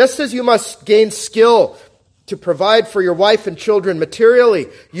 Just as you must gain skill to provide for your wife and children materially,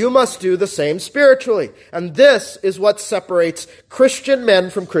 you must do the same spiritually. And this is what separates Christian men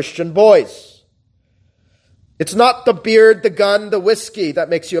from Christian boys. It's not the beard, the gun, the whiskey that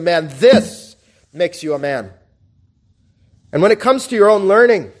makes you a man. This makes you a man. And when it comes to your own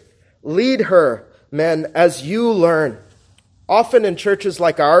learning, lead her, men, as you learn. Often in churches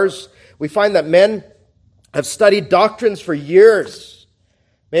like ours, we find that men have studied doctrines for years.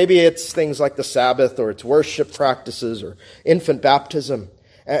 Maybe it's things like the Sabbath, or it's worship practices, or infant baptism.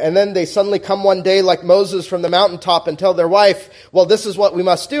 And then they suddenly come one day like Moses from the mountaintop and tell their wife, well, this is what we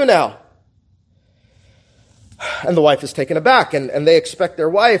must do now. And the wife is taken aback, and they expect their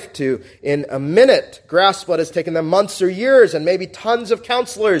wife to, in a minute, grasp what has taken them months or years, and maybe tons of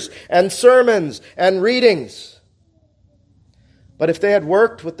counselors, and sermons, and readings. But if they had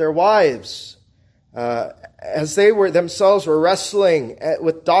worked with their wives, as they themselves were wrestling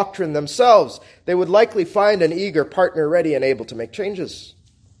with doctrine themselves, they would likely find an eager partner ready and able to make changes.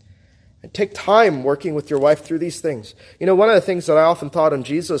 And take time working with your wife through these things. You know, one of the things that I often thought on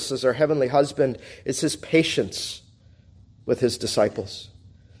Jesus as our heavenly husband is his patience with his disciples.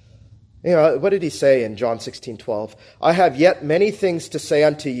 You know, what did he say in John 16:12? I have yet many things to say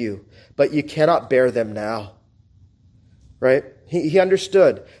unto you, but you cannot bear them now. Right? He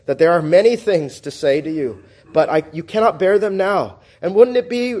understood that there are many things to say to you, but you cannot bear them now. And wouldn't it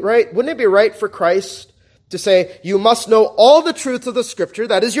be right? Wouldn't it be right for Christ to say, you must know all the truth of the Scripture?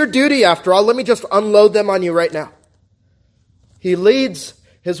 That is your duty, after all. Let me just unload them on you right now. He leads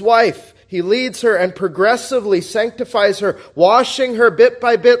his wife. He leads her and progressively sanctifies her, washing her bit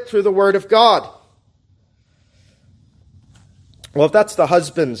by bit through the Word of God. Well, if that's the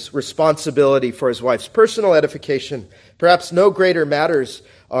husband's responsibility for his wife's personal edification, perhaps no greater matters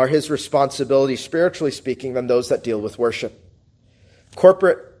are his responsibilities, spiritually speaking, than those that deal with worship.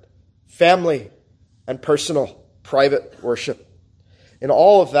 Corporate, family, and personal, private worship. In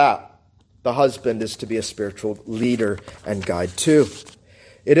all of that, the husband is to be a spiritual leader and guide too.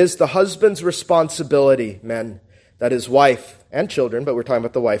 It is the husband's responsibility, men, that his wife and children, but we're talking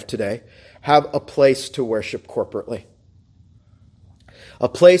about the wife today, have a place to worship corporately. A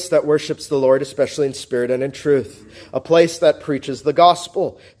place that worships the Lord, especially in spirit and in truth. A place that preaches the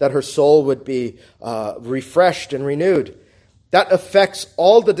gospel, that her soul would be refreshed and renewed. That affects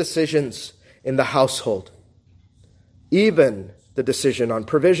all the decisions in the household, even the decision on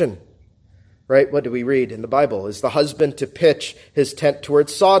provision. Right? What do we read in the Bible? Is the husband to pitch his tent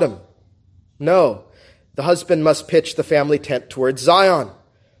towards Sodom? No. The husband must pitch the family tent towards Zion,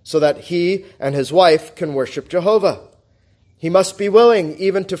 so that he and his wife can worship Jehovah. He must be willing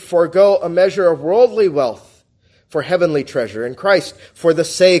even to forego a measure of worldly wealth for heavenly treasure in Christ, for the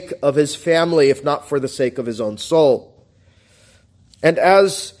sake of his family, if not for the sake of his own soul. And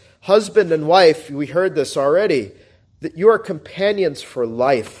as husband and wife, we heard this already, that you are companions for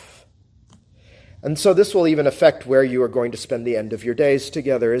life. And so this will even affect where you are going to spend the end of your days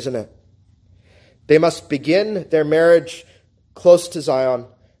together, isn't it? They must begin their marriage close to Zion,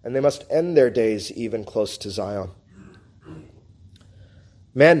 and they must end their days even close to Zion.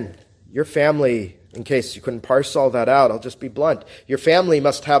 Men, your family, in case you couldn't parse all that out, I'll just be blunt. Your family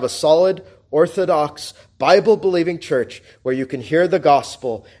must have a solid, orthodox, Bible-believing church where you can hear the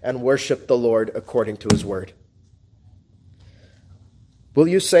gospel and worship the Lord according to his word. Will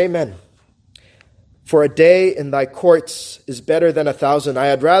you say, men, for a day in thy courts is better than 1,000. I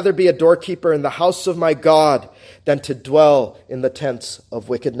had rather be a doorkeeper in the house of my God than to dwell in the tents of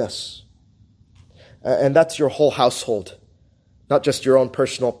wickedness. And that's your whole household, not just your own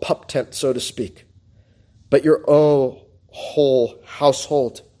personal pup tent, so to speak. but your own whole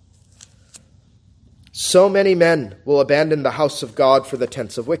household. So many men will abandon the house of God for the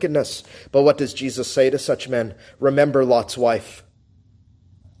tents of wickedness. But what does Jesus say to such men? Remember Lot's wife.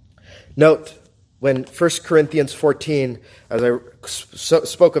 Note, when 1 Corinthians 14, as I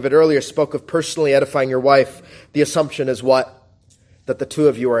spoke of it earlier, spoke of personally edifying your wife, the assumption is what? That the two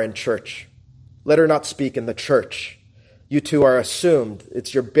of you are in church. Let her not speak in the church. You two are assumed.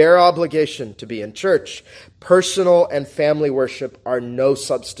 It's your bare obligation to be in church. Personal and family worship are no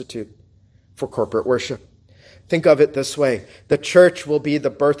substitute for corporate worship. Think of it this way. The church will be the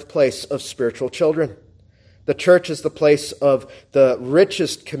birthplace of spiritual children. The church is the place of the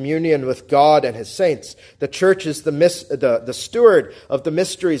richest communion with God and his saints. The church is the steward of the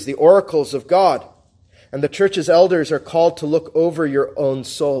mysteries, the oracles of God. And the church's elders are called to look over your own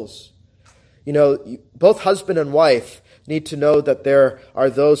souls. You know, both husband and wife need to know that there are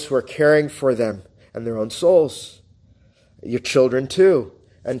those who are caring for them and their own souls. Your children too.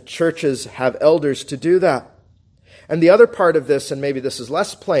 And churches have elders to do that. And the other part of this, and maybe this is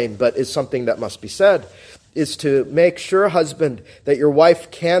less plain, but is something that must be said, is to make sure, husband, that your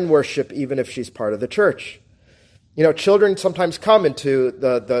wife can worship even if she's part of the church. You know, children sometimes come into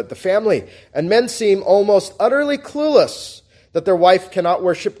the family, and men seem almost utterly clueless that their wife cannot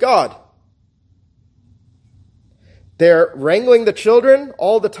worship God. They're wrangling the children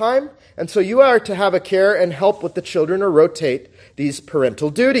all the time, and so you are to have a care and help with the children or rotate these parental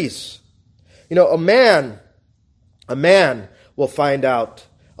duties. You know, a man will find out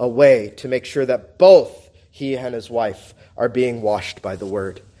a way to make sure that both he and his wife are being washed by the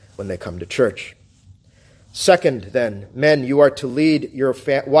word when they come to church. Second, then, men, you are to lead your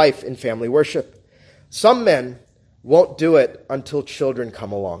wife in family worship. Some men won't do it until children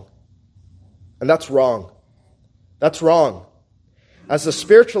come along. And that's wrong. That's wrong. As the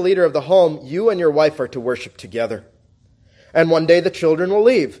spiritual leader of the home, you and your wife are to worship together. And one day the children will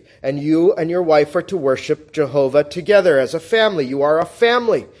leave, and you and your wife are to worship Jehovah together as a family. You are a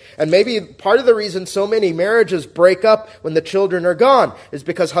family. And maybe part of the reason so many marriages break up when the children are gone is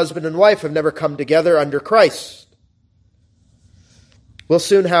because husband and wife have never come together under Christ. We'll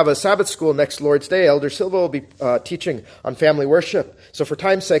soon have a Sabbath school next Lord's Day. Elder Silva will be teaching on family worship. So for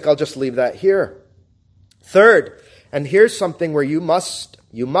time's sake, I'll just leave that here. Third, and here's something where you must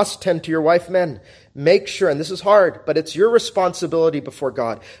tend to your wife, men. Make sure, and this is hard, but it's your responsibility before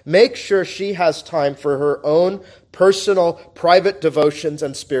God. Make sure she has time for her own personal, private devotions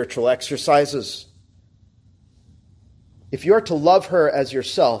and spiritual exercises. If you are to love her as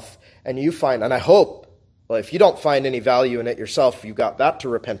yourself, and you find, and I hope, well, if you don't find any value in it yourself, you got that to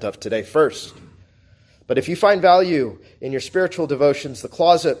repent of today first. But if you find value in your spiritual devotions, the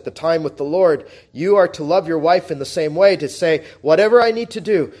closet, the time with the Lord, you are to love your wife in the same way, to say, whatever I need to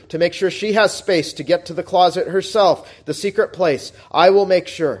do to make sure she has space to get to the closet herself, the secret place, I will make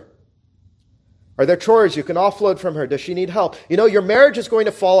sure. Are there chores you can offload from her? Does she need help? You know, your marriage is going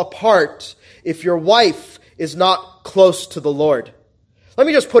to fall apart if your wife is not close to the Lord. Let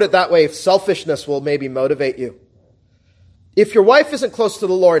me just put it that way, if selfishness will maybe motivate you. If your wife isn't close to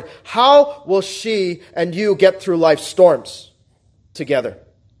the Lord, how will she and you get through life's storms together?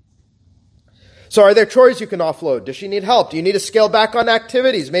 So are there chores you can offload? Does she need help? Do you need to scale back on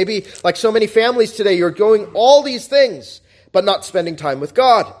activities? Maybe, like so many families today, you're doing all these things, but not spending time with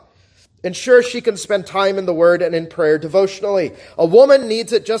God. Ensure she can spend time in the Word and in prayer devotionally. A woman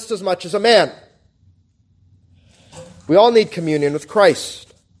needs it just as much as a man. We all need communion with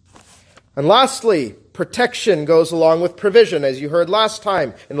Christ. And lastly, protection goes along with provision, as you heard last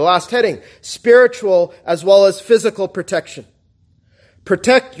time in the last heading. Spiritual as well as physical protection.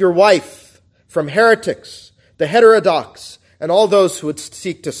 Protect your wife from heretics, the heterodox, and all those who would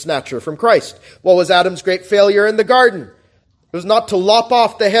seek to snatch her from Christ. What was Adam's great failure in the garden? It was not to lop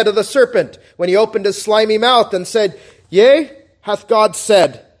off the head of the serpent when he opened his slimy mouth and said, "Yea, hath God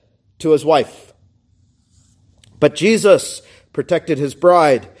said," to his wife. But Jesus protected his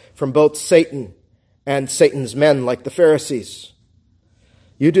bride from both Satan and Satan's men like the Pharisees.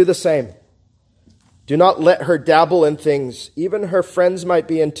 You do the same. Do not let her dabble in things even her friends might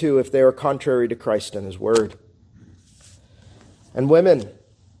be into if they are contrary to Christ and his word. And women,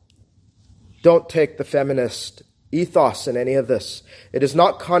 don't take the feminist ethos in any of this. It is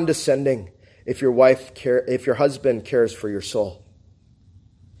not condescending if your husband cares for your soul.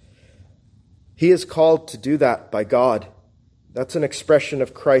 He is called to do that by God. That's an expression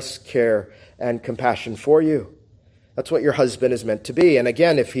of Christ's care and compassion for you. That's what your husband is meant to be. And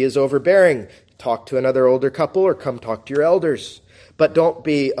again, if he is overbearing, talk to another older couple or come talk to your elders. But don't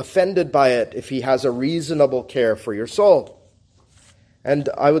be offended by it if he has a reasonable care for your soul. And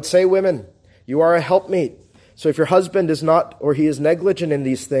I would say, women, you are a helpmeet. So if your husband is not, or he is negligent in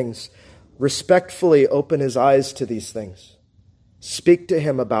these things, respectfully open his eyes to these things. Speak to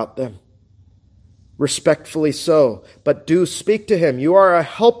him about them. Respectfully so, but do speak to him. You are a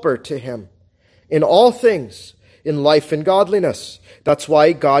helper to him in all things, in life and godliness. That's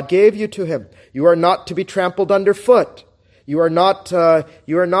why God gave you to him. You are not to be trampled underfoot. You are not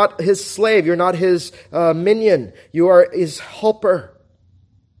his slave. You're not his minion. You are his helper.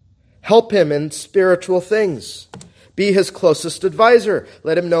 Help him in spiritual things. Be his closest advisor.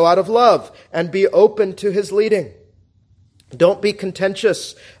 Let him know out of love and be open to his leading. Don't be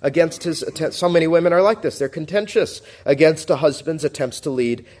contentious against his attempts. So many women are like this. They're contentious against a husband's attempts to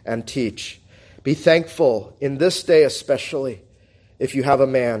lead and teach. Be thankful in this day especially if you have a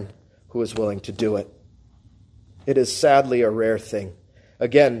man who is willing to do it. It is sadly a rare thing.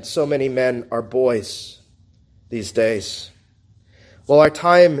 Again, so many men are boys these days. Well, our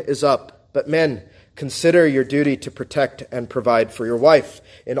time is up, but men, consider your duty to protect and provide for your wife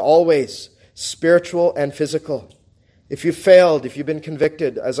in all ways, spiritual and physical. If you failed, if you've been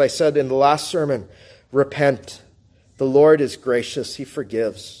convicted, as I said in the last sermon, repent. The Lord is gracious. He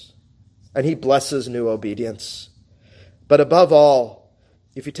forgives. And he blesses new obedience. But above all,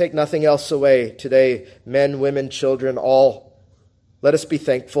 if you take nothing else away today, men, women, children, all, let us be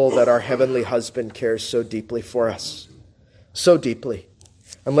thankful that our heavenly husband cares so deeply for us. So deeply.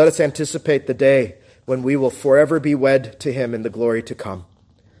 And let us anticipate the day when we will forever be wed to him in the glory to come.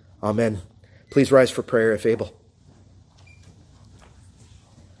 Amen. Please rise for prayer if able.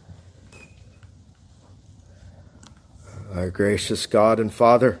 Our gracious God and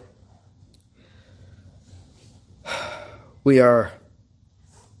Father, we are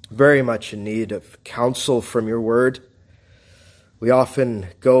very much in need of counsel from your word. We often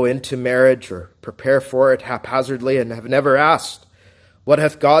go into marriage or prepare for it haphazardly and have never asked, what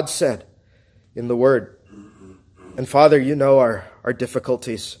hath God said in the word? And Father, you know our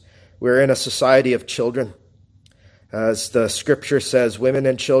difficulties. We're in a society of children. As the scripture says, women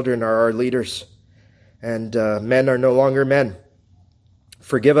and children are our leaders. And men are no longer men.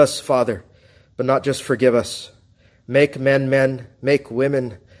 Forgive us, Father, but not just forgive us. Make men men, make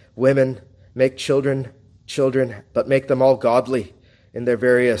women women, make children children, but make them all godly in their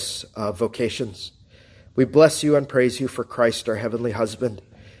various vocations. We bless you and praise you for Christ, our heavenly husband.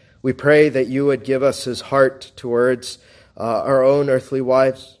 We pray that you would give us his heart towards our own earthly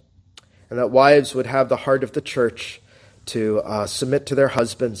wives, and that wives would have the heart of the church to submit to their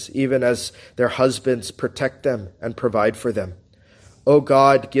husbands, even as their husbands protect them and provide for them. O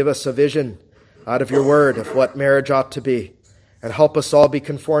God, give us a vision out of your word of what marriage ought to be, and help us all be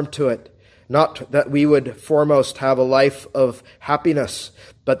conformed to it. Not that we would foremost have a life of happiness,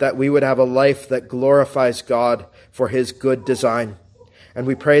 but that we would have a life that glorifies God for his good design. And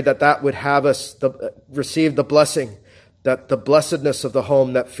we pray that that would have us receive the blessing, that the blessedness of the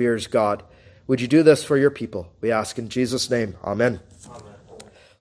home that fears God. Would you do this for your people? We ask in Jesus' name. Amen.